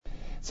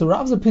So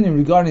Rav's opinion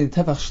regarding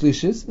the tefach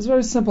shlishis is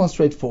very simple and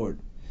straightforward.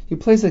 You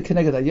place a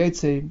keneged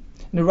hayotze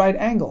in a right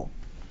angle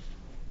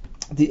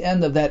at the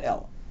end of that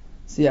L.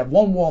 So you have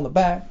one wall on the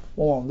back,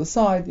 one wall on the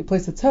side. You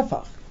place a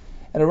tefach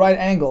at a right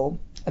angle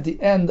at the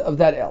end of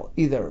that L,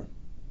 either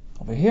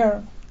over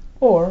here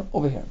or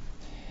over here.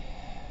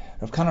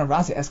 Rav Kana and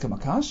Rasi ask him a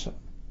kasha.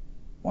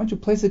 Why don't you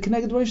place a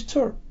keneged reish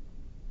tur,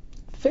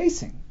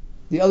 facing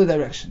the other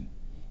direction,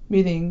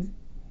 meaning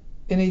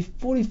in a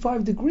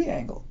 45-degree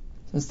angle?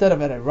 So instead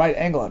of at a right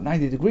angle at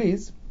 90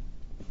 degrees,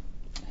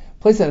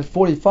 place it at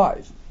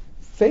 45,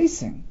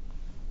 facing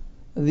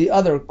the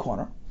other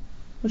corner, in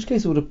which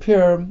case it would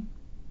appear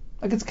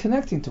like it's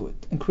connecting to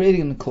it and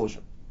creating an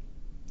enclosure.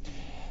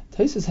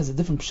 Taisus has a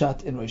different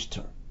pshat in Reish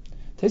Tur.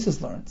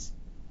 Taisus learns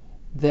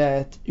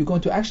that you're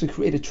going to actually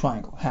create a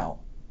triangle. How?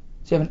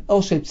 So you have an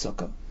L-shaped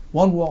sukkah,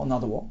 one wall,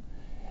 another wall.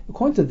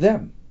 According to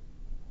them,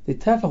 the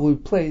tefach will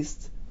be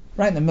placed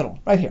right in the middle,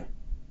 right here,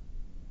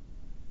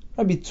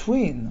 right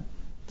between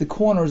the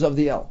corners of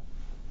the L.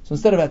 So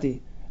instead of at the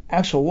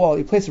actual wall,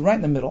 you place it right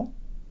in the middle,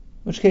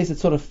 in which case it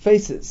sort of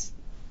faces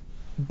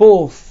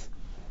both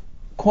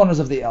corners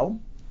of the L.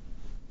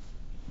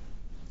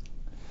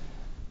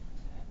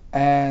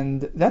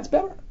 And that's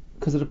better,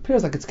 because it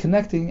appears like it's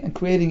connecting and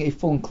creating a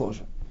full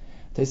enclosure.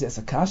 There's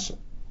a kasha.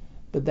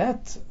 But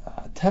that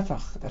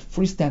tefach, that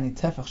freestanding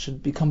tefach,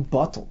 should become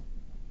batel.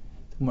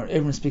 The Gemara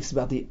even speaks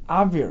about the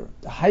avir,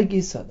 the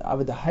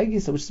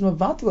haigisa, which is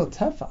mevatel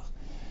tefach.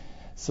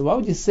 So why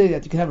would you say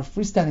that you can have a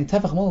freestanding tefach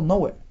in the middle of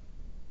nowhere?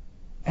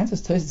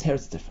 Answers Tosfos here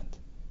it's different.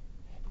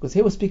 Because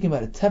here we're speaking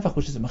about a tefach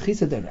which is a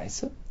mechisa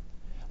deraisa,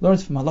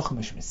 learns from halacha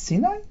mishmei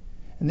Sinai,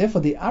 and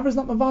therefore the avir is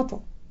not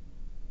mevatel.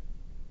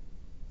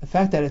 The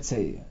fact that it's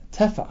a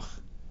tefach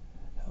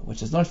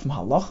which is learned from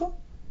halacha,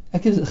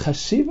 that gives it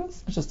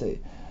chashivas. It's just a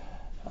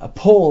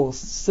pole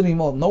sitting in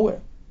the middle of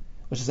nowhere,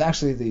 which is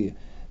actually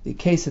the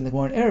case in the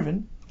Gemara in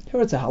Eruvin.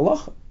 Here it's a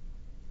halacha.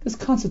 This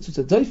constitutes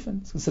a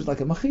doifen. It's considered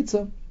like a machitza.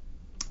 And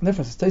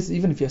therefore,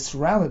 even if you're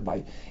surrounded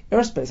by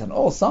airspace on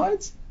all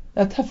sides,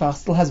 that tefach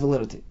still has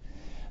validity.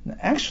 And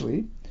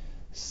actually,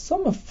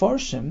 some of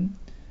Farshim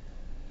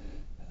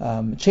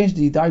changed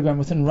the diagram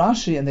within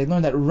Rashi, and they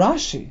learned that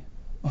Rashi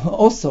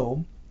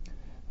also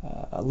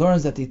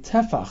learns that the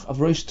tefach of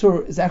Reish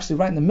Tur is actually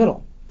right in the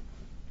middle,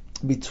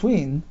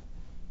 between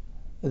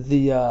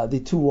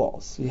the two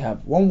walls. You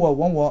have one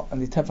wall,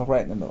 and the tefach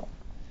right in the middle,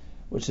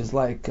 which is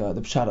like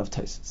the pshat of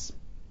Tosfos.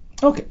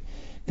 Okay,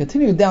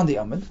 continuing down the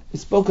Amud, we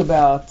spoke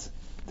about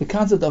the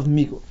concept of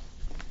migur.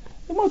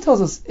 The Gemara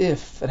tells us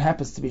if it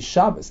happens to be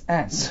Shabbos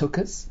and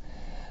Sukkot,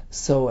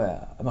 so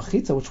a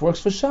machitza which works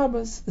for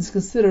Shabbos is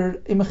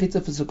considered a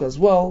machitza for Sukkah as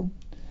well.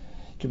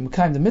 You can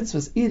make the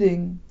mitzvahs,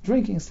 eating,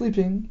 drinking,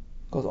 sleeping,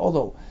 because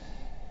although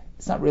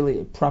it's not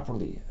really a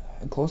properly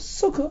enclosed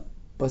Sukkah,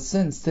 but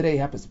since today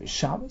happens to be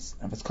Shabbos,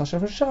 and if it's kosher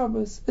for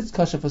Shabbos, it's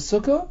kosher for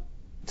Sukkah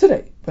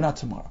today, but not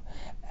tomorrow.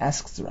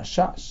 Asks the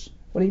Rashash,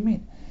 what do you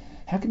mean?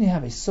 How can you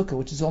have a Sukkah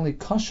which is only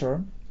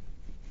kosher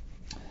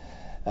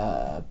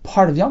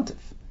part of Yom Tov?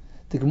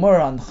 The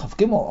Gemara on Chav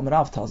Gimel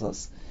Amarav tells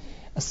us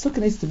a Sukkah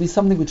needs to be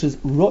something which is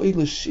ro'i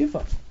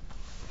l'shiva.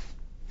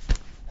 It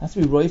has to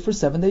be ro'i for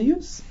 7-day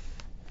use.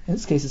 In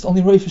this case, it's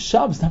only ro'i for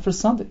Shabbos, not for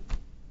Sunday.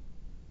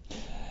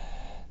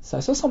 So I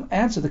saw some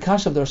answer the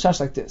kasha of the Rashash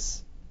like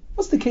this.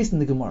 What's the case in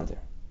the Gemara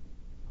there?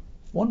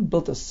 One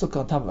built a sukkah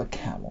on top of a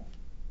camel.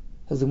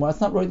 Says the Gemara,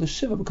 it's not ro'i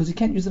l'shiva because you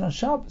can't use it on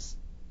Shabbos.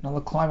 You're not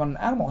allowed to climb on an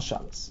animal on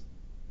Shabbos.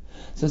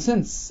 So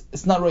since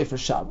it's not ro'i for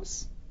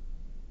Shabbos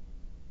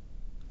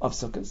of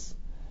Sukkot,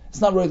 it's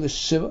not ro'i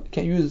l'shiva, you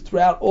can't use it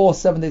throughout all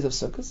 7 days of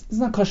Sukkot, it's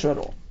not kosher at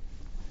all.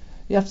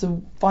 You have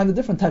to find a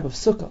different type of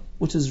sukkah,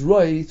 which is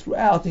ro'i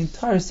throughout the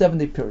entire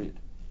 7-day period.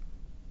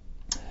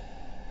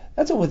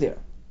 That's over there,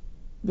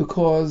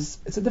 because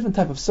it's a different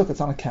type of sukkah,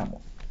 it's on a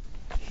camel.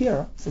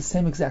 Here, it's the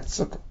same exact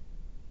sukkah.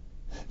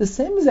 The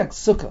same exact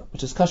sukkah,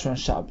 which is kosher on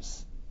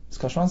Shabbos, is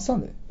kosher on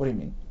Sunday. What do you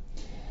mean?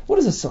 What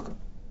is a sukkah?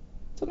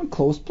 It's an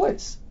enclosed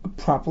place, a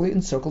properly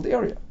encircled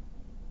area,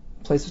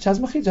 a place which has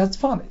machitza, has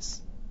tfanis.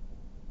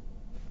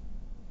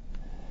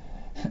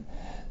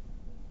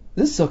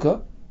 This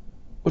sukkah,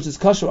 which is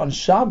kosher on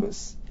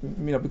Shabbos,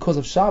 because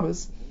of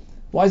Shabbos,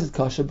 why is it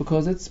kosher?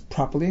 Because it's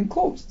properly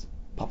enclosed,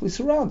 properly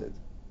surrounded.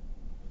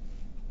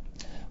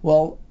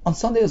 Well, on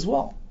Sunday as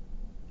well,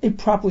 a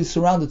properly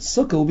surrounded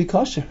sukkah will be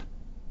kosher.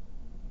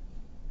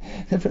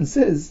 The difference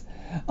is,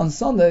 on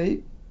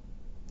Sunday,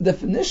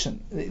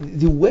 definition,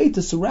 the way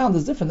to surround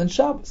is different than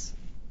Shabbos.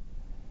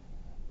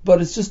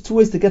 But it's just two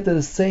ways to get to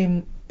the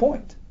same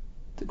point,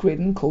 to create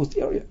an enclosed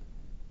area.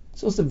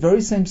 So it's the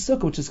very same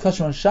sukkah, which is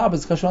kosher on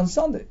Shabbos, kosher on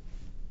Sunday.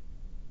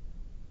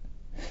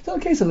 So in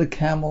the case of the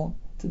camel,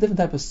 it's a different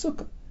type of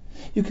sukkah.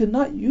 You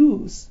cannot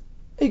use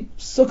a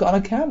sukkah on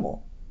a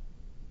camel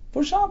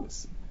for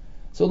Shabbos.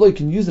 So although you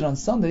can use it on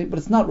Sunday, but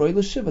it's not ro'i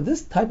l'shiva.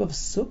 This type of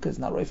sukkah is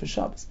not ro'i for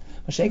Shabbos.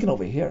 Mashenkin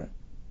over here,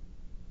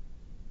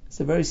 it's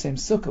the very same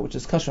sukkah, which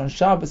is kosher on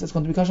Shabbos, it's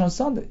going to be kosher on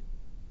Sunday.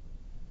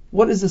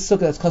 What is the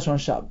sukkah that's kosher on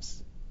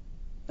Shabbos?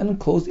 An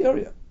enclosed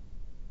area.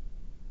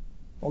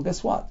 Well,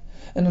 guess what?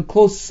 An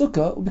enclosed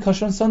sukkah will be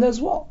kosher on Sunday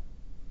as well.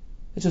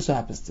 It just so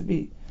happens to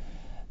be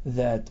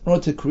that in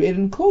order to create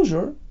an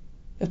enclosure,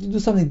 you have to do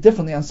something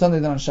differently on Sunday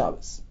than on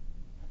Shabbos.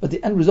 But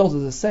the end result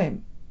is the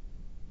same.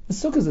 The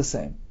sukkah is the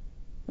same.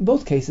 In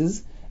both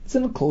cases, it's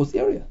an enclosed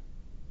area.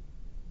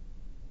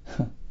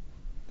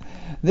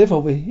 Therefore,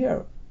 over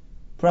here,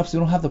 perhaps we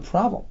don't have the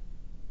problem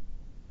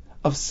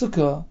of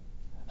sukkah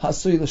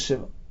ha'asui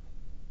l'shiva.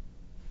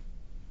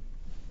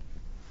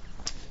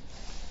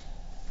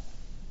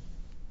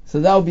 So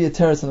that would be a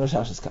teretz on Rosh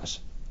Hashem's kasha.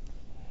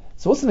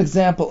 So what's an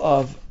example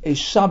of a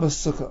Shabbos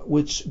sukkah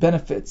which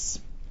benefits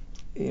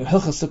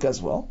Hilchas sukkah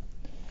as well?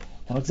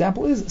 An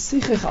example is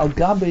sichech al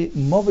gabe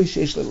movi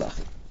sheish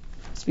lechi.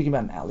 Speaking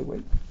about an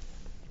alleyway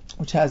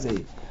which has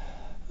a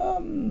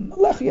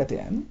lechi at the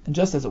end, and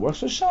just as it works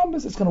for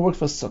Shabbos, it's going to work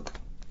for sukkah.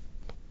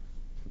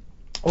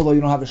 Although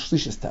you don't have a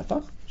shlishis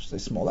tefach, which is a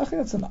small lechi,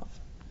 that's enough.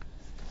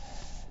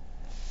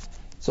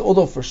 So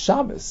although for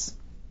Shabbos,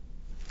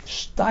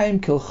 shtayim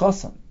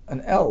kilchasan,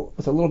 an L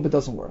with a little bit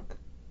doesn't work.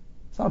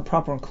 It's not a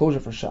proper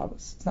enclosure for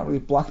Shabbos. It's not really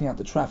blocking out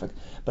the traffic.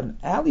 But an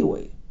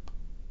alleyway,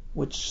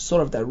 which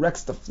sort of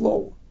directs the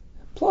flow,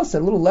 plus a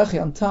little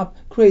lechi on top,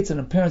 creates an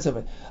appearance of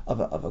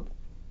an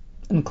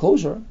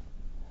enclosure,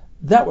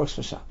 that works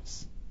for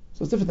Shabbos.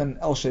 So it's different than an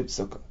L-shaped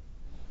sukkah.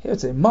 Here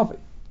it's a mavi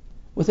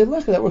with a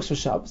lechi that works for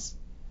Shabbos.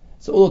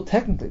 So although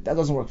technically that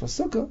doesn't work for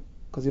sukkah,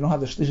 because you don't have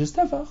the shlishis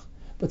tefach,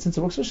 but since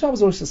it works for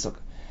Shabbos, it works for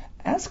sukkah.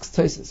 Asks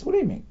Tosfos, what do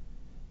you mean?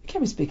 You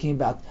can't be speaking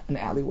about an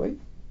alleyway.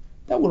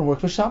 That wouldn't work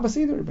for Shabbos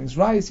either. It brings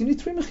rice. You need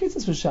 3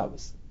 mechitzas for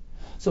Shabbos.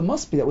 So it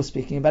must be that we're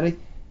speaking about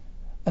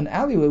an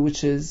alleyway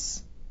which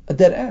is a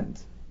dead end,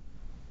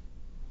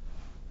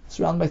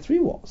 surrounded by 3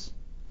 walls,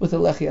 with a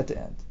lechi at the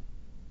end.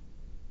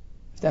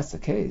 If that's the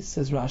case,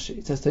 says Rashi,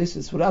 it says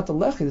Tosfos, without the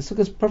lechi, the sukkah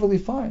is perfectly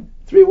fine.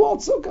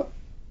 3-walled sukkah.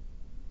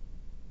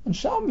 On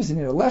Shabbos, you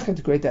need a lechi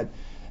to create that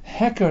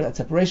heker, that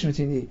separation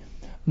between the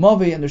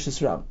mavi and the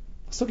Rishus Rab.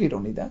 Sukkah, you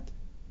don't need that.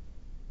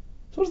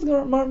 So what does the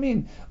Gemara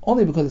mean?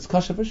 Only because it's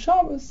kasha for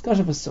Shabbos, it's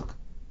kasha for sukkah.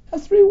 It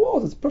has 3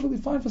 walls, it's perfectly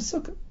fine for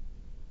sukkah.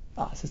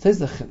 So it says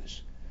the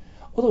chiddush.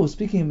 Although we're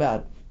speaking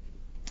about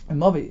a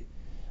mavi,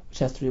 which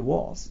has 3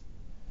 walls,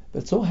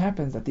 but it so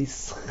happens that the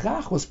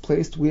Succah was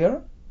placed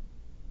where?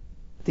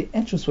 At the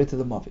entranceway to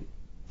the mavi,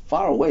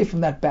 far away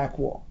from that back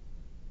wall.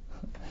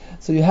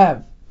 So you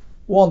have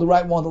wall on the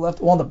right, wall on the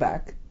left, wall on the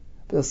back,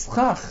 but the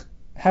Succah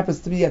happens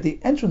to be at the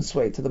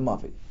entranceway to the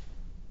mavi,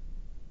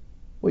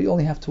 where you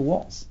only have 2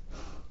 walls.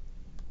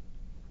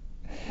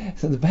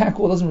 So the back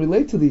wall doesn't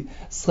relate to the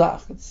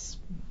Succah. It's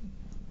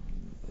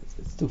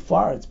too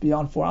far. It's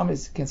beyond 4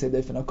 amis. You can't say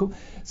Deifanaku.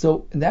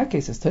 So in that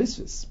case, as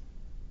Tosfos,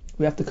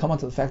 we have to come on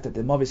to the fact that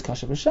the mavi is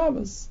kasha for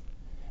Shabbos,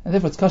 and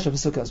therefore it's kasha for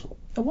Sukkah as well.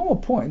 And one more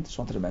point I just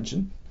wanted to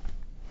mention.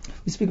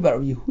 We speak about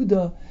Rabbi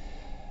Yehuda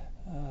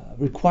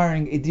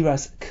requiring a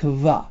diras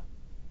kava.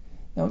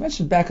 Now I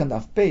mentioned back on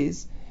Daf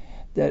Beis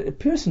that it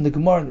appears from the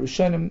Gemara and the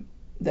Rishonim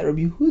that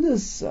Rabbi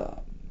Yehuda's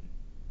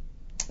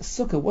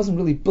sukkah wasn't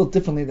really built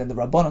differently than the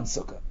Rabbanan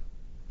sukkah.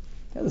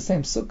 They're the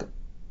same sukkah.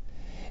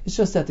 It's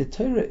just that the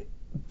Torah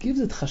gives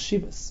it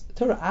chashivas. The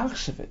Torah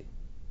achshevei.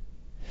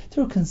 The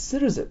Torah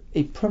considers it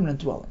a permanent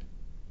dwelling.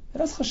 It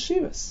has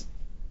chashivas. It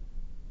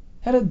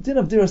had a din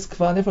of diras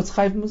kva, and therefore it's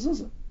chayiv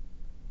mezuzah.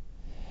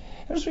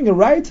 I'm just bring a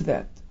right to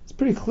that. It's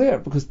pretty clear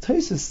because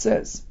Tosfos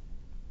says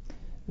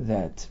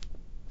that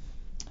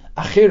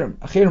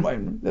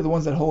achirim, they're the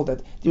ones that hold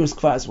that diras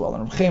kva as well,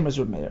 and Reb Chaim is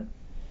Reb Meir.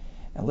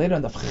 And later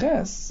on the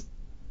Ches,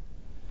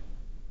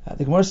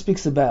 the Gemara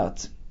speaks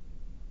about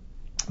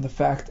the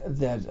fact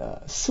that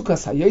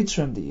Sukkah's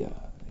Hayotzrim,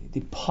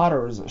 the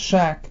potter's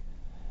shack,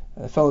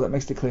 the fellow that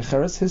makes the Klei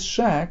Cheres, his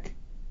shack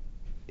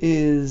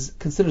is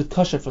considered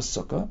kosher for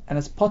Sukkah, and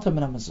it's poter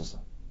min hamezuzah.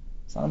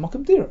 It's not a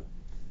makom dira.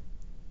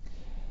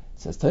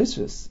 Says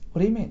Tosfos,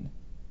 what do you mean?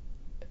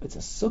 If it's a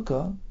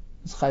Sukkah,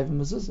 it's chayiv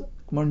mezuzah.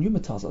 Gemara Yuma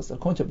tells us that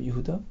according to Rabbi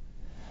Yehuda,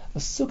 a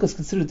Sukkah is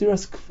considered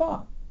diras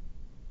kfa,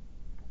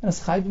 and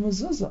it's chayiv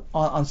mezuzah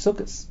on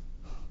Sukkahs.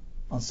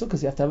 On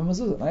Sukkahs you have to have a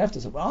mezuzah, not after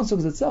Sukkah. But on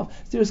Sukkahs itself,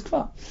 it's diras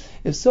kfa.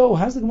 If so,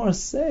 how does the Gemara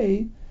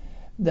say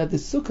that the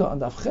Sukkah on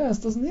Daf Ches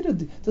doesn't need a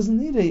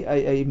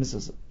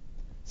mezuzah?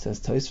 Says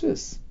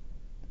Tosfos,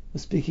 we're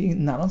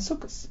speaking not on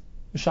Sukkahs,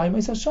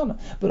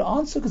 but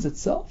on Sukkahs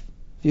itself.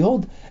 If you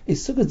hold a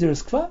Sukkah's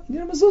diras kfa, you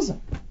need a mezuzah.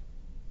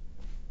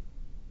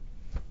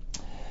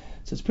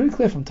 So it's pretty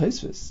clear from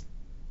Tosfos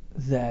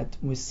that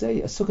when we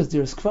say a Sukkah's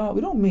diras kva, we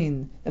don't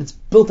mean that it's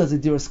built as a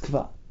diras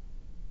kva.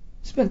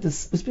 We're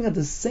speaking of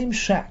the same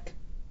shack,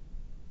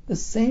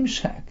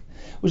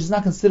 which is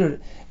not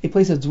considered a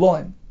place of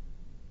dwelling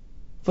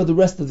for the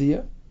rest of the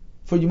year,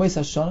 for Yomei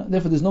Hashanah,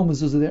 therefore there's no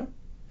mezuzah there.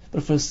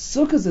 But for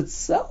Sukkahs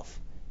itself,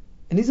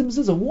 it needs a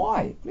mezuzah.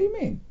 Why? What do you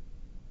mean?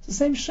 It's the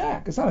same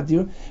shack. It's not a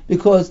dir,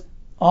 because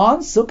on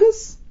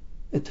Sukkahs,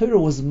 the Torah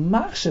was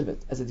machshavit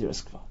as a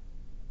diras kva,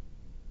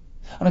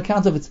 on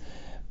account of its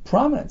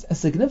prominence and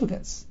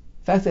significance,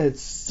 the fact that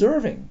it's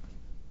serving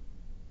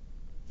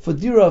for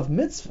dira of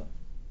mitzvah,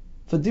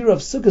 for dira of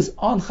sukkahs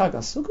on Chag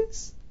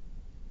HaSukkos,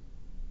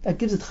 that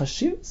gives it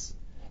chashivas,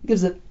 it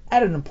gives it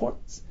added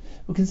importance.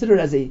 we consider it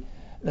as an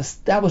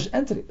established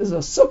entity. This is a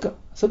sukkah,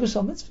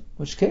 shel mitzvah. In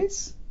which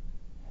case,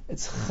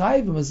 it's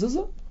chayv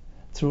mezuzah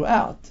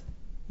throughout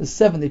the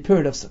 7-day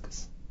period of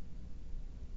sukkahs.